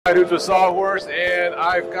Who's with Sawhorse, and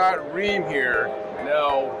I've got Rheem here.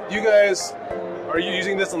 Now, you guys are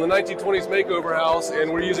using this on the 1920s makeover house,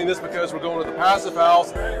 and we're using this because we're going to the passive house.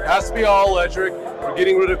 It has to be all electric. We're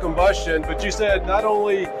getting rid of combustion, but you said not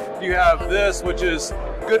only do you have this, which is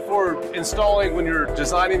good for installing when you're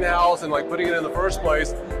designing the house and like putting it in the first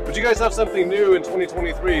place, but you guys have something new in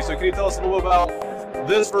 2023. So can you tell us a little about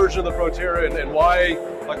this version of the Proterra and why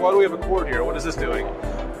do we have a cord here? What is this doing?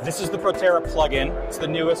 This is the Proterra plugin. It's the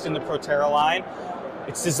newest in the Proterra line.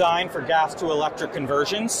 It's designed for gas to electric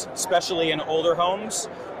conversions, especially in older homes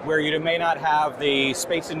where you may not have the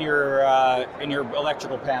space in your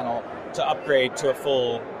electrical panel to upgrade to a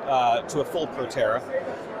full Proterra.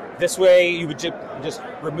 This way, you would just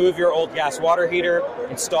remove your old gas water heater,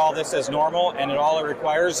 install this as normal, and all it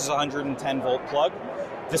requires is a 110 volt plug.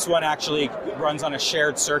 This one actually runs on a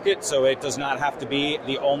shared circuit, so it does not have to be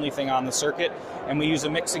the only thing on the circuit. And we use a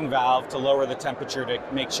mixing valve to lower the temperature to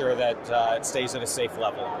make sure that it stays at a safe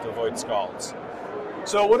level to avoid scalds.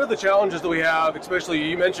 So what are the challenges that we have, especially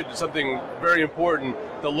you mentioned something very important,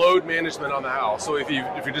 the load management on the house. So if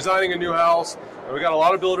you're designing a new house, and we got a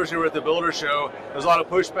lot of builders here at the builder show, there's a lot of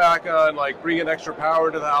pushback on like bringing extra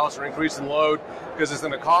power to the house or increasing load because it's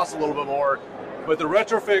going to cost a little bit more. But the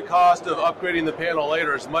retrofit cost of upgrading the panel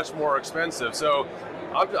later is much more expensive. So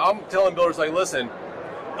I'm telling builders, like, listen,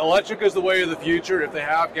 electric is the way of the future. If they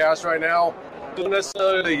have gas right now, don't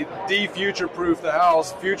necessarily de-future-proof the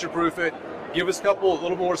house, future-proof it. Give us a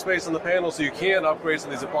little more space on the panel so you can upgrade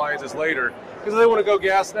some of these appliances later. Because if they want to go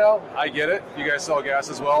gas now, I get it. You guys sell gas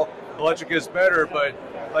as well. Electric is better, but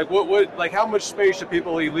like how much space should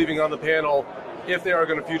people be leaving on the panel if they are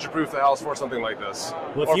going to future-proof the house for something like this?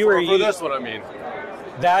 Well, for this one, I mean.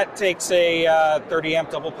 That takes a 30 amp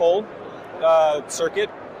double pole circuit.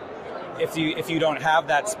 If you don't have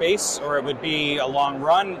that space, or it would be a long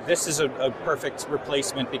run, this is a perfect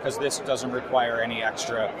replacement because this doesn't require any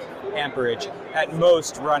extra amperage. At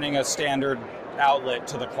most, running a standard outlet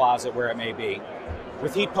to the closet where it may be.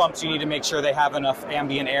 With heat pumps, you need to make sure they have enough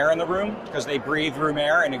ambient air in the room because they breathe room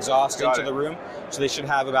air and exhaust into the room. So they should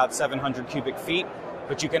have about 700 cubic feet.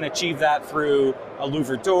 But you can achieve that through a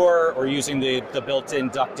louvered door or using the built-in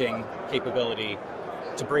ducting capability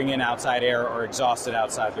to bring in outside air or exhaust it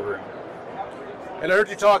outside the room. And I heard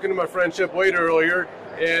you talking to my friend Chip Wade earlier,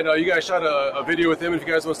 and you guys shot a video with him. If you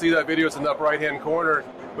guys want to see that video, it's in the upper right-hand corner.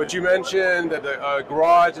 But you mentioned that the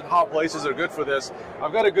garage and hot places are good for this.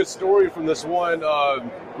 I've got a good story from this one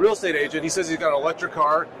real estate agent. He says he's got an electric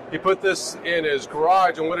car. He put this in his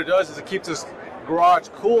garage, and what it does is it keeps his garage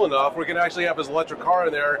cool enough where he can actually have his electric car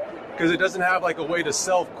in there because it doesn't have like a way to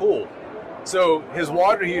self-cool. So his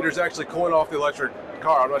water heater is actually cooling off the electric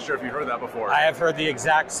car. I'm not sure if you've heard that before. I have heard the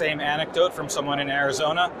exact same anecdote from someone in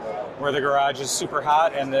Arizona where the garage is super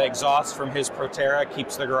hot and the exhaust from his Proterra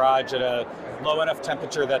keeps the garage at a low enough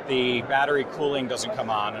temperature that the battery cooling doesn't come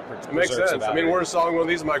on. It makes sense. I mean, we're installing one of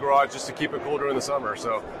these in my garage just to keep it cool during the summer.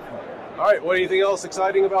 So, all right, anything else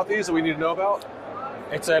exciting about these that we need to know about?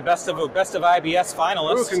 It's a best of IBS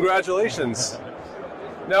finalist. Ooh, congratulations.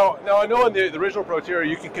 Now I know in the original Proterra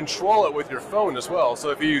you can control it with your phone as well.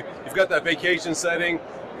 So if you've got that vacation setting,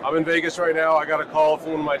 I'm in Vegas right now, I got a call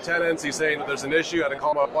from one of my tenants, he's saying that there's an issue, I had to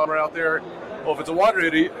call my plumber out there. Well, if it's a water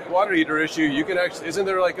heater issue, you can actually, isn't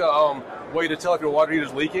there like a way to tell if your water heater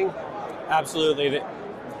is leaking? Absolutely.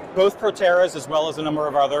 Both Proterras, as well as a number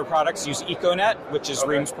of other products, use EcoNet, which is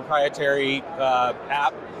Rheem's proprietary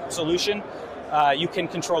app solution. You can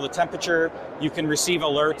control the temperature. You can receive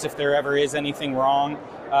alerts if there ever is anything wrong.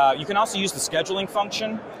 You can also use the scheduling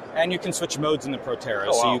function, and you can switch modes in the Proterra.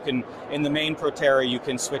 Oh, wow. So you can, in the main Proterra, you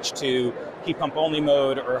can switch to heat pump only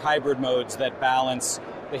mode or hybrid modes that balance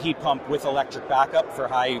the heat pump with electric backup for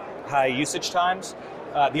high usage times.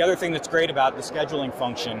 The other thing that's great about the scheduling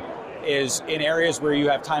function is in areas where you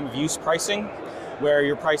have time of use pricing, where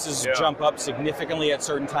your prices jump up significantly at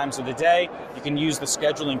certain times of the day, you can use the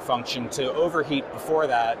scheduling function to overheat before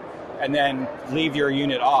that and then leave your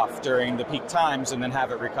unit off during the peak times and then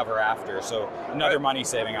have it recover after. So another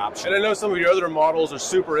money-saving option. And I know some of your other models are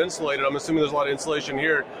super insulated. I'm assuming there's a lot of insulation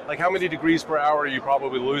here. Like how many degrees per hour are you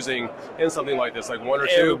probably losing in something like this? Like 1 or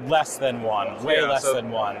 2? Less than 1, way less than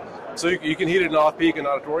 1. So you can heat it in off-peak and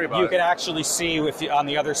not have to worry about it? You can actually see on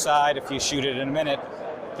the other side, if you shoot it in a minute,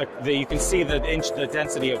 you can see the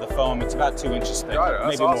density of the foam. It's about 2 inches thick,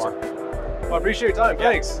 maybe awesome. more. Well, I appreciate your time. Yeah.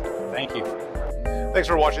 Thanks. Thank you. Thanks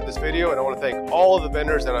for watching this video, and I want to thank all of the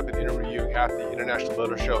vendors that I've been interviewing at the International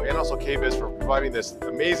Builder Show, and also KBIS for providing this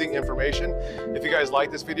amazing information. If you guys like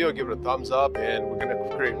this video, give it a thumbs up, and we're going to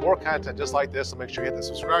to create more content just like this, so make sure you hit the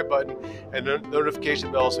subscribe button and the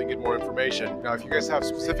notification bell so you can get more information. Now, if you guys have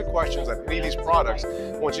specific questions on any of these products,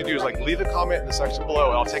 what you do is leave a comment in the section below,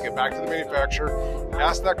 and I'll take it back to the manufacturer,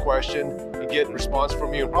 ask that question, and get a response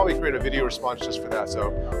from you, and probably create a video response just for that. So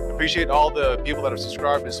appreciate all the people that have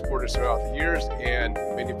subscribed and supported us throughout the years, and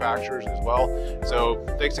manufacturers as well. So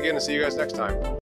thanks again, and see you guys next time.